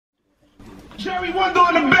Jerry Wonda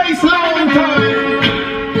on the bass line time.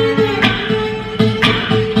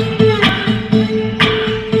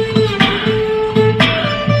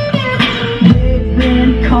 They've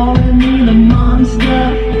been calling me the monster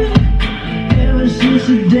ever since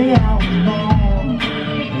the day I was born.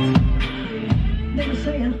 They were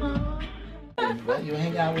saying, Well, you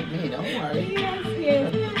hang out with me, don't worry. Yes,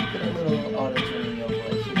 yes. Put a little auto-tune in your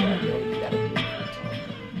voice. You gotta be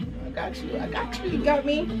I got you. I got you. You got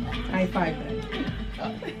me? High five then.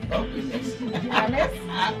 Oh, you missed.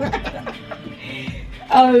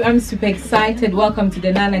 Oh, I'm super excited. Welcome to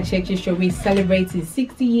the Nana Cheche Show. We're celebrating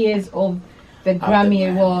 60 years of the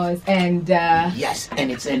Grammy Awards, and yes, and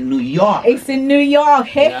it's in New York. It's in New York.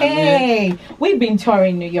 Hey, Yeah, hey. We've been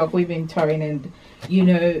touring New York. We've been touring, and you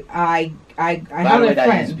know, I have a That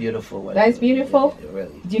friend. is beautiful. That's beautiful. Yeah,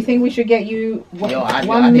 really. Do you think we should get you one, I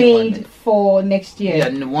one need made for next year?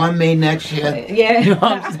 Yeah, one made next year. Yeah. You know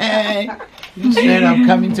what I'm saying? Straight up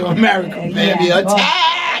coming to America, baby. Yeah.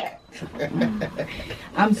 Attack!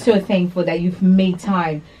 I'm so thankful that you've made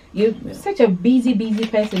time. You're such a busy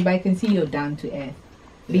person, but I can see you're down to earth.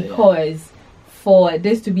 Because for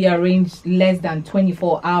this to be arranged less than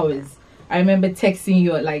 24 hours, I remember texting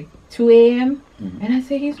you at like 2 a.m. And I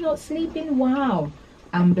said, he's not sleeping. Wow.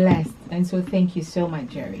 I'm blessed. And so thank you so much,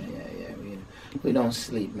 Jerry. Yeah. We don't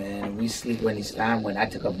sleep, man. We sleep when it's time. When I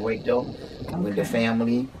took a break, though, with the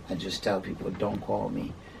family, I just tell people, don't call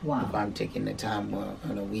me. Wow. If I'm taking the time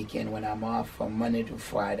on a weekend when I'm off from Monday to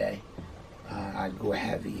Friday, I go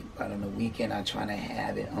heavy. But on the weekend, I try to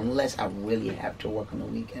have it, unless I really have to work on the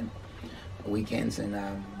weekends. And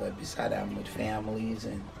but beside that, I'm with families,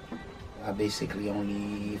 and basically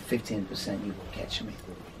only 15% you will catch me.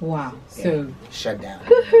 Wow. Yeah. So shut down.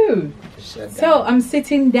 Woohoo! Shut down. So I'm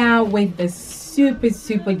sitting down with the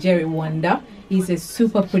super Jerry Wonda. He's a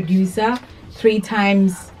super producer, 3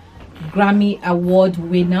 times Grammy Award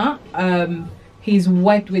winner. He's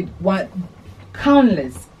worked with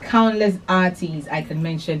countless artists I can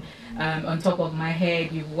mention. On top of my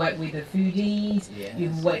head, you've worked with the Fugees,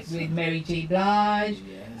 you've worked with Mary J Blige,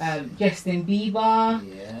 Justin Bieber,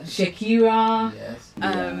 Shakira,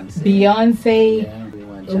 Beyonce.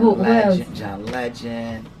 John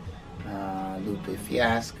Legend, Lupe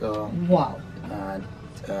Fiasco. Wow.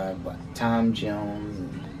 Tom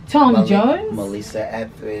Jones. Jones? Melissa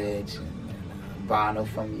Etheridge. Bono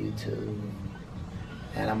from YouTube.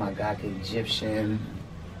 And oh my God, Egyptian.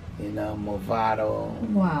 Movado.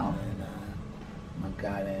 Wow. And, my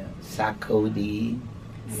God, Sarkodie.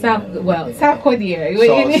 Sarkodie.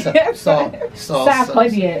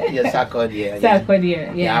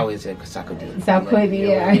 Yeah, I always say Sarkodie.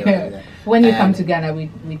 Sarkodie. When you come to Ghana, we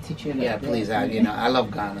teach you. Yeah, please. I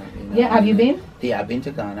love Ghana. Yeah, have you been? Yeah, I've been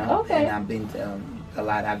to Ghana. Okay. And I've been to a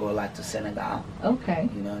lot. I go a lot to Senegal. Okay.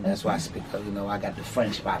 That's why I speak. I got the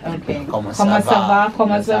French part. Okay. Comment ça va?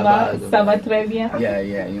 Ça va très bien. Yeah.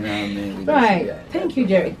 You know what I mean. Right. Thank you,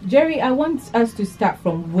 Jerry. Jerry, I want us to start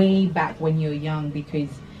from way back when you were young, because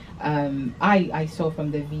I saw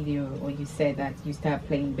from the video, or you said that you started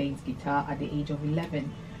playing bass guitar at the age of 11.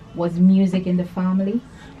 Was music in the family?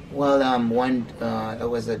 Well, there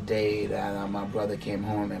was a day that my brother came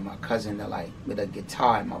home, and my cousin with a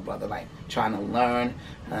guitar, and my brother trying to learn,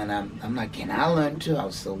 and I'm like, can I learn too? I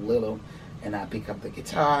was so little, and I pick up the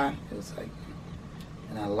guitar. It was like,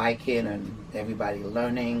 and I like it, and everybody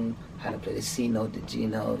learning how to play the C note, the G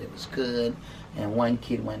note. It was good, and one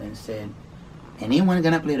kid went and said, anyone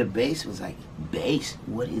gonna play the bass? It was like, bass?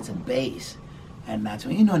 What is a bass? And that's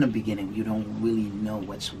when, in the beginning, you don't really know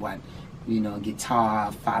what's what.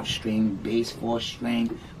 Guitar, 5-string, bass,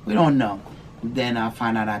 4-string. We don't know. Then I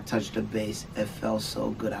find out I touched the bass. It felt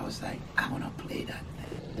so good. I was like, I want to play that.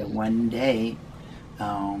 Then one day,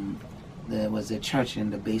 there was a church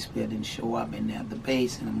and the bass player didn't show up, and they had the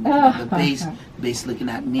bass, and I'm looking at the bass looking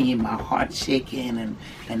at me, and my heart shaking,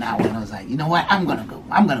 and I was like, you know what? I'm gonna go.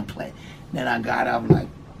 I'm gonna play. Then I got up,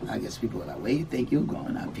 I guess people were like, where you think you're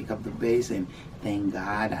going? I pick up the bass, and thank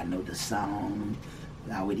God I know the song.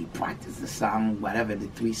 I already practiced the song, whatever the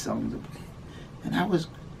 3 songs are playing. And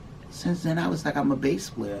since then I was like, I'm a bass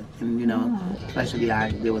player. And especially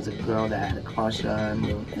there was a girl that had a crush on,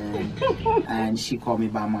 and she called me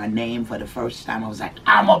by my name for the first time. I was like,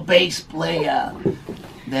 I'm a bass player.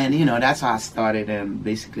 Then, that's how I started. And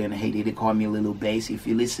basically in Haiti, they call me Little Bass. If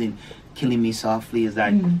you listen, Killing Me Softly is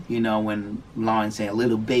like, when Lauren said, a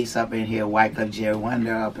little bass up in here, Wyclef Jerry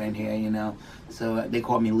Wonda up in here, So they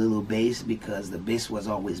called me Little Bass because the bass was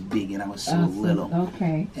always big and I was so little.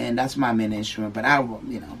 Okay. And that's my main instrument. But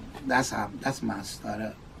that's my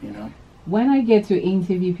startup, when I get to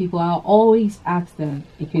interview people, I'll always ask them,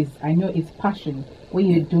 because I know it's passion. What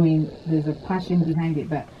you're doing, there's a passion behind it.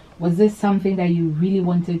 But was this something that you really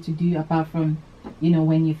wanted to do apart from,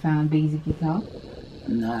 when you found basic guitar?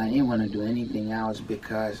 No, I didn't want to do anything else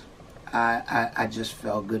because I just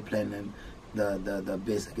felt good playing the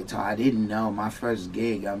basic guitar. I didn't know my first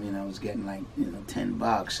gig. I mean, I was getting like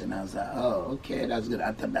 $10, and I was like, oh, okay, that's good.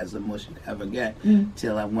 I thought that's the most you could ever get.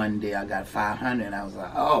 Till one day I got 500, and I was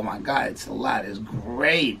like, oh my God, it's a lot. It's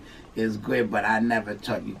great. It's great, but I never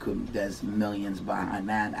thought you could. There's millions behind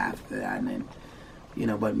that after that, and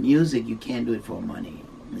then, but music, you can't do it for money.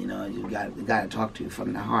 You got to talk to you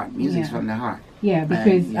from the heart. Music's from the heart. Yeah,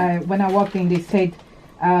 because when I walked in, they said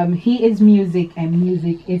he is music and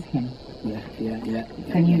music is him. Yeah.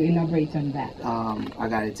 Can you elaborate on that? I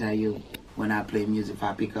gotta tell you, when I play music, if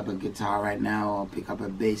I pick up a guitar right now or pick up a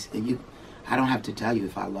bass, and I don't have to tell you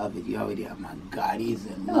if I love it. You already have my God, he's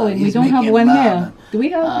in love. Oh, and we don't have one here. Do we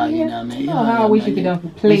have one here? You know what I mean? I wish you could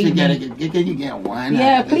have played. Can you get one?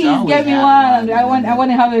 Yeah, please get me one. I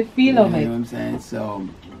want to have a feel of it. You know what I'm saying?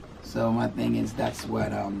 So my thing is that's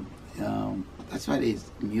what it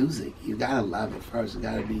is. Music. You gotta love it first. It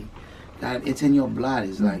gotta be. It's in your blood.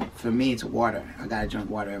 It's like, for me, it's water. I gotta drink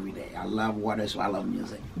water every day. I love water, so I love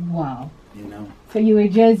music. Wow. So you're a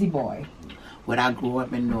Jersey boy. Well, I grew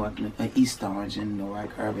up in Newark, East Orange, in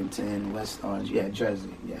Newark, Irvington, West Orange. Yeah,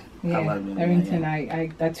 Jersey. Yeah. I love it. Irvington.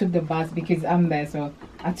 I took the bus because I'm there, so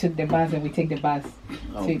I took the bus, and we take the bus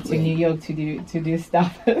to New York to do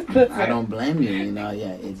stuff. I don't blame you.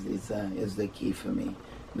 It's the key for me.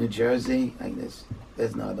 New Jersey, like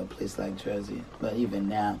there's no other place like Jersey. But even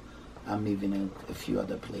now, I'm living in a few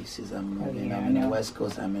other places. I'm in the West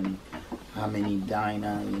Coast. I'm in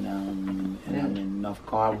Edina, and I'm in North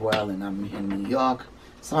Caldwell, and I'm in New York.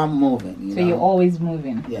 So I'm moving. So you're always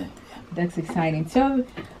moving. Yeah. That's exciting. So,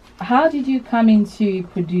 how did you come into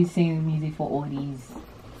producing music for all these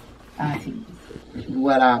artists?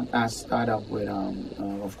 Well, I started off with,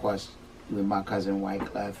 of course, with my cousin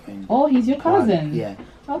Wyclef. Oh, he's your cousin. Yeah.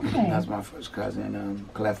 Okay. That's my first cousin.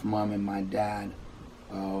 Clef mom and my dad.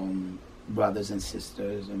 Brothers and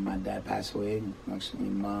sisters, and my dad passed away. Actually,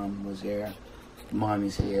 mom was here. Mom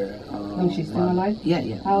is here. She's still alive?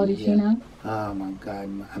 Yeah. How old is she now? Oh my God,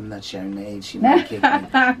 I'm not sharing the age. She might kick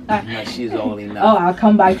me. No, she's old enough. Oh, I'll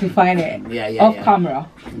come back to find it. Yeah. Off camera.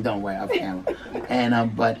 Don't worry, off camera.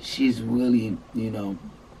 And but she's really,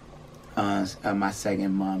 my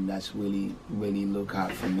second mom. That's really look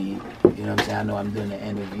out for me. You know what I'm saying? I know I'm doing the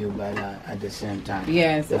interview, but at the same time,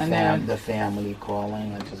 yes, the family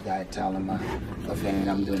calling. I just gotta tell them the family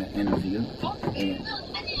I'm doing an interview. And,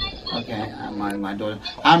 okay, my daughter.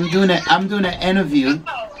 I'm doing an interview.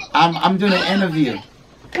 I'm doing an interview.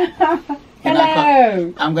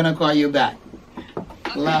 Hello. I'm gonna call you back.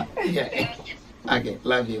 Yeah. Okay.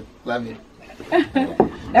 Love you.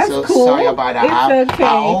 That's so cool. Sorry about that. It's okay. I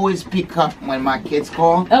always pick up when my kids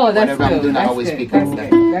call. Oh, that's Whatever good. I'm doing, I always pick up.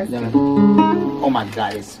 That's good. Oh my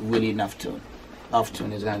God, it's really enough tune. Off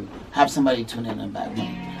tune is gonna have somebody tune in the back.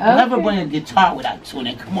 Never bring a guitar without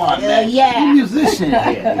tuning. Come on, man. Yeah. You're a musician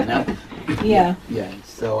here, Yeah. Yeah.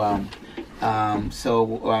 So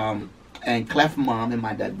and Clef mom and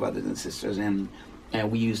my dad brothers and sisters, and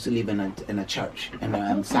we used to live in a church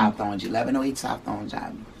in South Orange, 1108 South Orange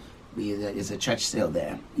Avenue. It's a church still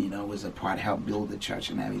there. It was a part helped build the church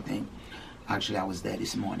and everything. Actually, I was there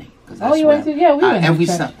this morning. Oh, you went to? Yeah, we went to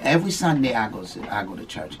church. Every Sunday I go to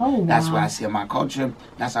church. Oh, wow. That's where I see my culture.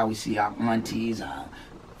 That's how we see our aunties, our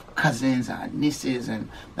cousins, our nieces, and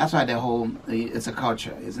that's why it's a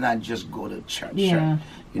culture. It's not just go to church. Yeah.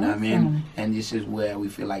 You know what I mean? And this is where we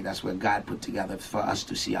feel like that's where God put together for us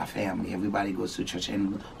to see our family. Everybody goes to church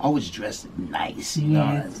and always dressed nice, you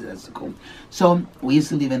know. That's cool. So we used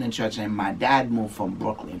to live in a church, and my dad moved from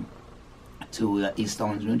Brooklyn to East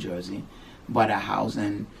Orange, New Jersey, bought a house,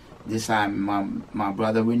 and this time my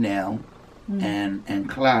brother Renell and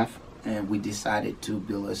Clef, and we decided to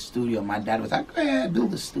build a studio. My dad was like, go ahead,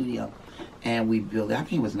 build a studio. And we built it, I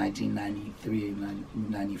think it was 1993,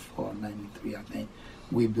 94, 93, I think.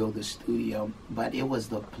 We built a studio, but it was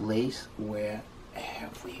the place where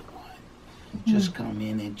everyone just come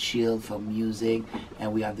in and chill for music.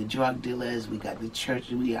 And we have the drug dealers, we got the church,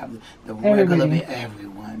 we have the regular,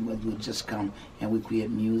 everyone would just come and we create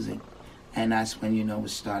music. And that's when, we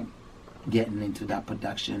start getting into that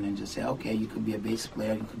production and just say, okay, you could be a bass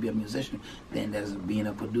player, you could be a musician. Then there's being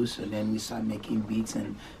a producer. Then we start making beats,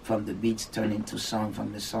 and from the beats turn into song,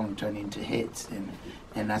 from the song turn into hits,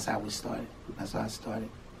 and that's how we started. That's how I started.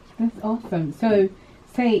 That's awesome. So,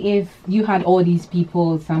 say if you had all these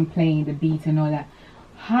people, some playing the beats and all that,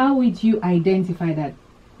 how would you identify that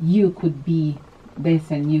you could be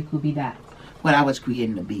this and you could be that? Well, I was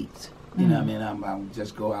creating the beats. You know what I mean? I would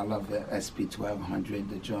just go. I love the SP1200,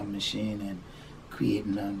 the drum machine, and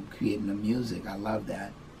creating the music. I love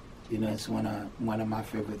that. You know, it's one of my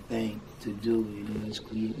favorite things to do. You know, is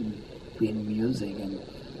creating music, and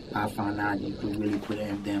I found out you could really put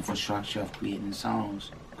in the infrastructure of creating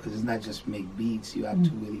songs, because it's not just make beats. You have to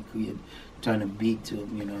really turn a beat to,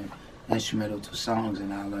 you know, instrumental to songs,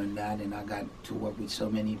 and I learned that, and I got to work with so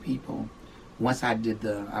many people. Once I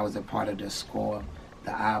was a part of the score,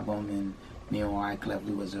 the album, and me and Wyclef,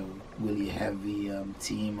 we was a really heavy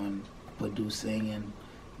team on producing and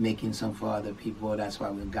making some for other people. That's why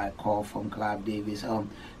we got called from Clive Davis.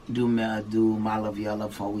 Do My Love Your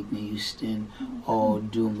Love for Whitney Houston, or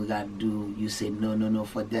we got to do You Say No No No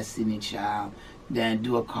for Destiny Child. Then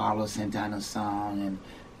do a Carlos Santana song, and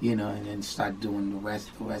you know, and then start doing the rest.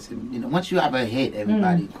 And, you know, once you have a hit,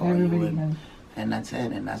 everybody call you, and that's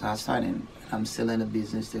it. And that's how I started. I'm still in the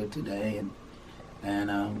business till today,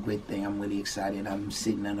 and great thing. I'm really excited. I'm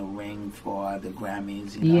sitting in a ring for the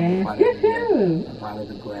Grammys. You know, I'm part of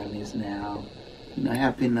the Grammys now. You know,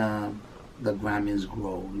 helping the Grammys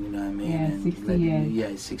grow. You know what I mean? Yeah, 60 years.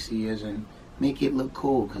 Yeah, 60 years, and make it look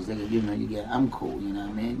cool, because you know, I'm cool. You know what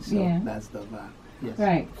I mean? So that's the vibe. Yes.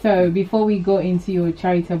 Right. So before we go into your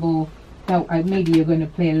charitable, maybe you're going to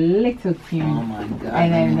play a little tune. Oh my God!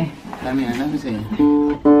 And let me see.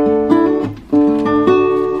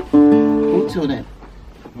 Who tuned it?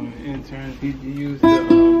 On the interns, he used the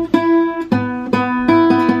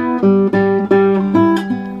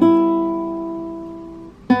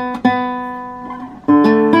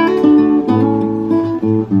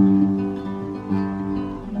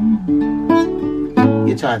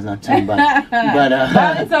guitar's not tuned, but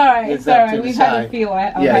it's all right. it's It's all up to right. the We've had a side. feel.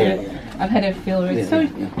 I've had a feel. Yeah, So,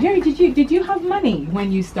 yeah. Jerry, did you have money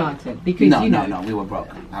when you started? Because No, we were broke.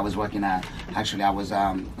 I was working at, actually I was,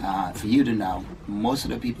 for you to know, most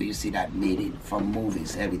of the people you see that made it from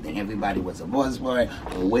movies, everybody was a busboy,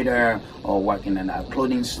 a waiter, or working in a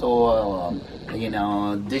clothing store, or, you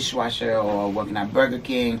know, dishwasher, or working at Burger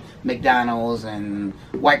King, McDonald's, and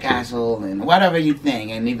White Castle, and whatever you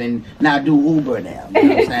think, and even now do Uber now, you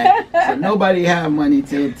know what I'm saying? So nobody have money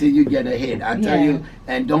till you get a hit. I tell you,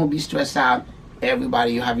 and don't be stressed out.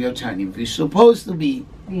 Everybody, you have your turn. If you're supposed to be,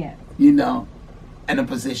 you know, in a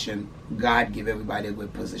position, God give everybody a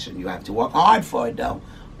good position. You have to work hard for it though,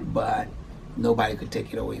 but nobody could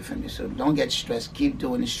take it away from you. So don't get stressed. Keep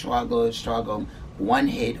doing the struggle. One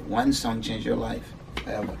hit, one song change your life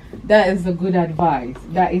forever. That is a good advice.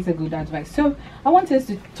 That is a good advice. So I want us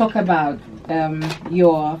to talk about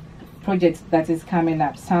your project that is coming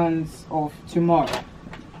up, Sounds of Tomorrow.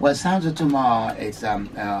 Well, Sounds of Tomorrow, it's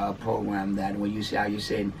a program that when you say, are you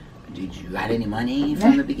saying, did you got any money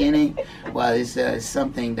from the beginning? Well, it's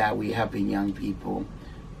something that we helping young people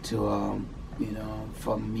to, you know,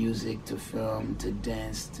 from music to film to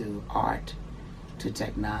dance to art to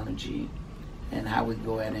technology, and how we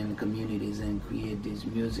go out in communities and create this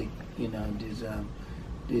music, you know,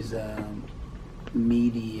 this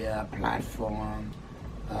media platform,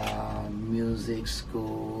 music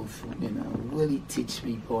school, you know, really teach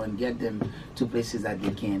people and get them to places that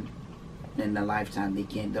they can't in their lifetime. They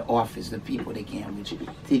can't, the office, the people they can't reach,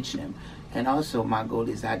 teach them. And also my goal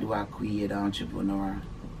is, how do I create an entrepreneur?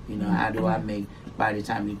 You know, how do I make, by the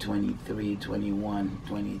time you're 23, 21,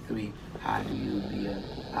 23, how do you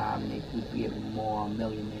create more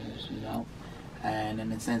millionaires, you know? And in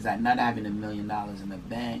the sense that not having $1 million in the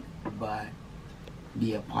bank, but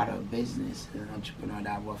be a part of a business, an entrepreneur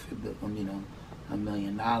that worth, you know, $1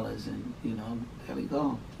 million, and you know, there we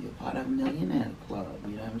go. You're part of a millionaire club.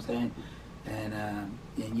 You know what I'm saying?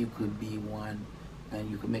 And you could be one, and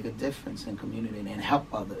you could make a difference in community and help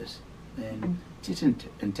others, and teach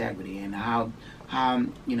integrity, and how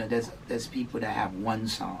you know, there's people that have one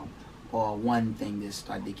song or one thing they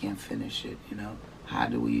start, they can't finish it. You know, how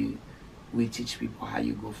do we teach people how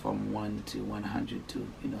you go from 1 to 100 to,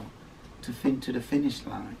 you know, to the finish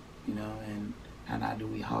line, you know, and how do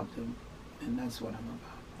we help them? And that's what I'm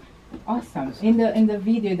about. Awesome. In the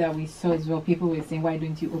video that we saw as well, people were saying, why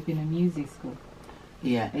don't you open a music school?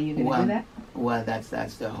 Yeah. Are you gonna do that? Well, that's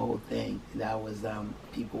the whole thing. That was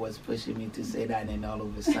people was pushing me to say that, and all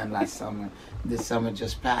of a sudden last summer, this summer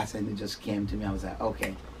just passed, and it just came to me. I was like,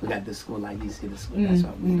 okay, we got the school like this, the school. That's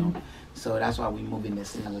what we do. So that's why we moving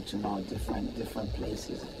this thing to know different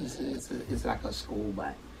places. It's like a school,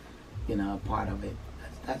 but you know, a part of it.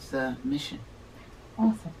 That's the mission.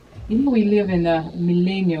 Awesome. You know, we live in a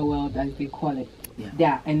millennial world, as they call it.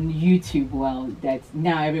 Yeah. And YouTube world, that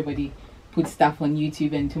now everybody puts stuff on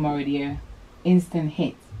YouTube, and tomorrow they're instant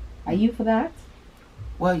hits. Are you for that?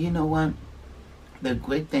 Well, you know what? The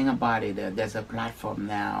great thing about it, there's a platform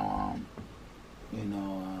now, you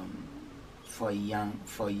know, for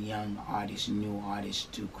young artists, new artists,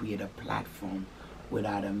 to create a platform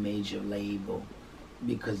without a major label,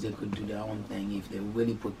 because they could do their own thing if they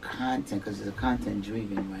really put content, because it's content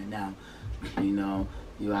driven right now. You know,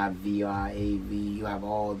 you have VR, AV, you have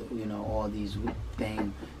all the, you know, all these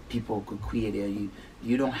things people could create there.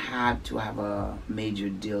 You don't have to have a major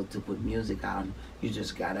deal to put music out. You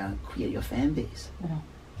just gotta create your fan base. Yeah.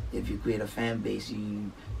 If you create a fan base,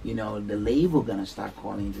 you know, the label gonna start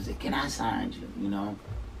calling you to say, can I sign you? You know,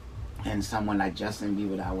 and someone like Justin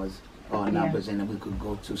Bieber, that was all numbers, and we could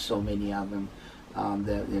go to so many of them.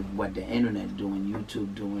 What the internet doing,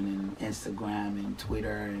 YouTube doing, and Instagram and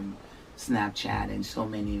Twitter and Snapchat and so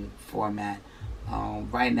many format.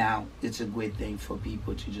 Right now, it's a great thing for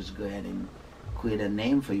people to just go ahead and create a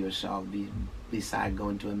name for yourself beside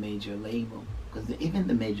going to a major label, because even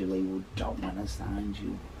the major label don't want to sign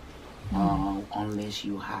you unless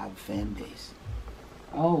you have fan base.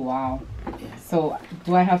 Oh wow. Yeah. So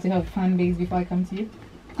do I have to have a fan base before I come to you?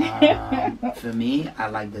 For me, I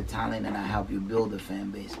like the talent and I help you build a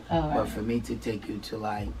fan base. Oh, But for me to take you to,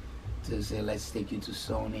 like, to say, let's take you to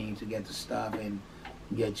Sony to get the stuff and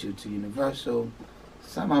get you to Universal,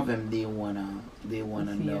 some of them they wanna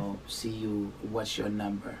see you, what's your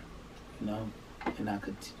number, you know, and I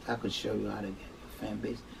could show you how to get your fan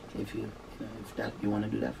base if you know, if that you want to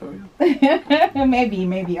do that for real.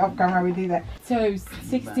 maybe off camera we do that. So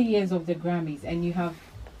 60 years of the Grammys, and you've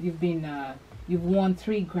won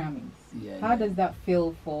 3 Grammys. Yeah. How does that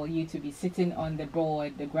feel for you to be sitting on the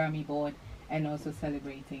board, the Grammy board, and also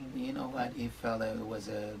celebrating? You know what? It felt like it was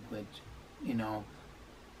a good, you know,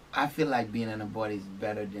 I feel like being on a board is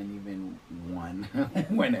better than even win a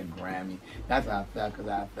Grammy. That's how I felt, because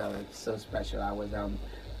I felt it's so special. I was,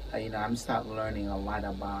 you know, I'm start learning a lot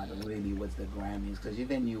about really what's the Grammys, because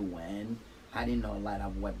even you win, I didn't know a lot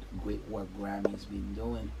of what Grammys been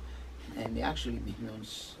doing, and they actually been doing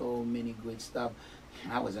so many great stuff.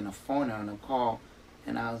 I was on a phone or on a call,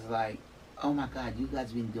 and I was like, oh my God, you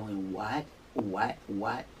guys been doing what?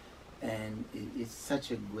 And it's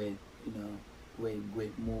such a great, you know,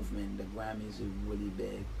 great movement. The Grammys are really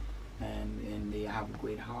big, and they have a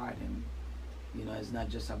great heart, and you know, it's not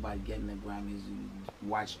just about getting the Grammys. You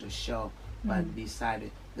watch the show, but beside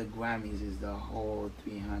it, the Grammys is the whole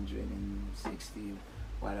 360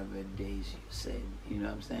 whatever days you say. You know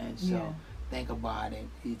what I'm saying? So Yeah. think about it.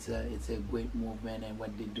 It's a great movement, and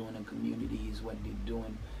what they're doing in communities, what they're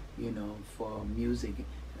doing, you know, for music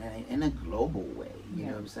in a global way. You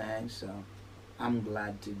know what I'm saying? So I'm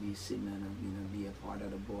glad to be sitting on be a part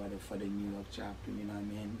of the board for the New York chapter. You know what I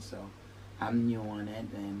mean? So I'm new on it,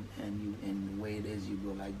 and the way it is, you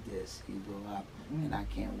go like this, you go up, and I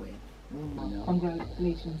can't wait. You know?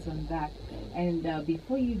 Congratulations on that. And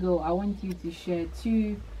before you go, I want you to share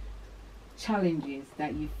 2 challenges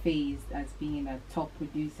that you faced as being a top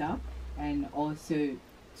producer, and also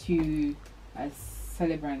 2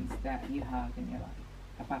 celebrants that you have in your life,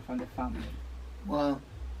 apart from the family. Well,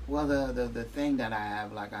 the thing that I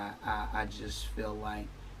have, like, I just feel like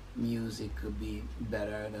music could be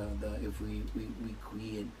better. If we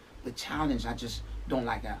create the challenge, I just don't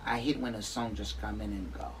like it. I hate when a song just come in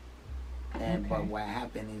and go. And but what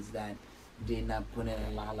happened is that they're not putting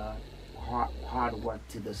a lot of hard work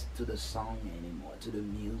to the song anymore, to the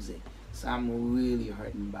music. So I'm really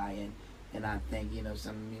hurting by it. And I think, you know,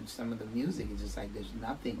 some of the music is just like there's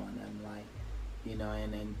nothing on them, like, you know,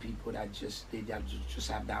 and then people that just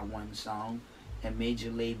have that one song, and major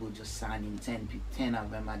label just signing 10 of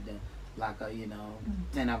them at the, like, you know,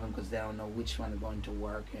 10 of them, because they don't know which one are going to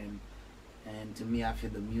work. And to me, I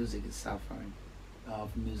feel the music is suffering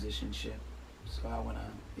of musicianship. So I wanna,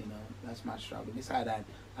 you know, that's my struggle. Besides that,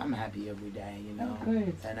 I'm happy every day, you know,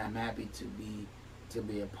 and I'm happy to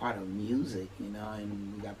be a part of music, you know.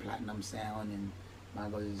 And we got Platinum Sound, and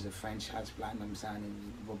Margot is a franchise Platinum Sound,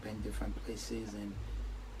 and we've opened different places. And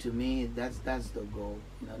to me, that's the goal,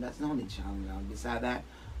 you know. That's the only challenge. Besides that,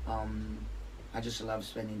 I just love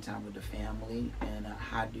spending time with the family. And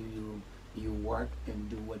how do you work and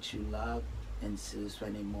do what you love, and still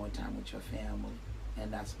spending more time with your family,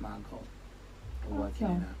 and that's my goal.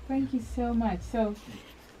 Awesome. Thank you so much. So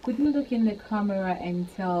could you look in the camera and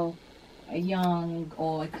tell a young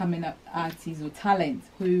or a coming up artist or talent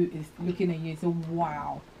who is looking at you and say,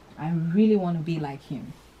 wow, I really want to be like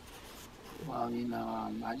him? Well, you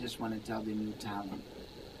know, I just want to tell the new talent,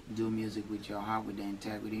 do music with your heart, with the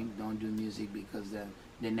integrity. Don't do music because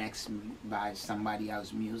the next by somebody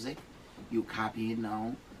else's music. You copy it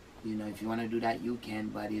now. You know, if you want to do that, you can,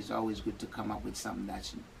 but it's always good to come up with something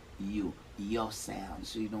that's you. your sound,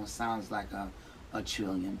 so you don't sound like a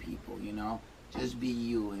trillion people, you know. Just be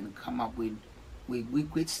you and come up with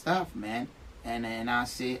stuff, man. And I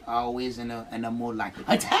say always in a mode like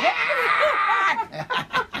attack.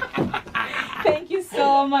 Thank you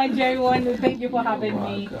so much, Jerry Wonda. Thank you for having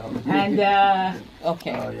me. And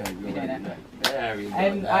okay. Oh yeah, you're right. There we go.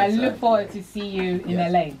 And I look forward to see you in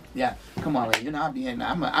LA. Yeah, come on, you know I'll be in.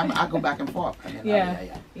 I go back and forth. I mean,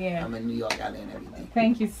 Yeah. I'm in New York, LA, and everything.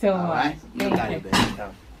 Thank you so All much. right, you got it, baby.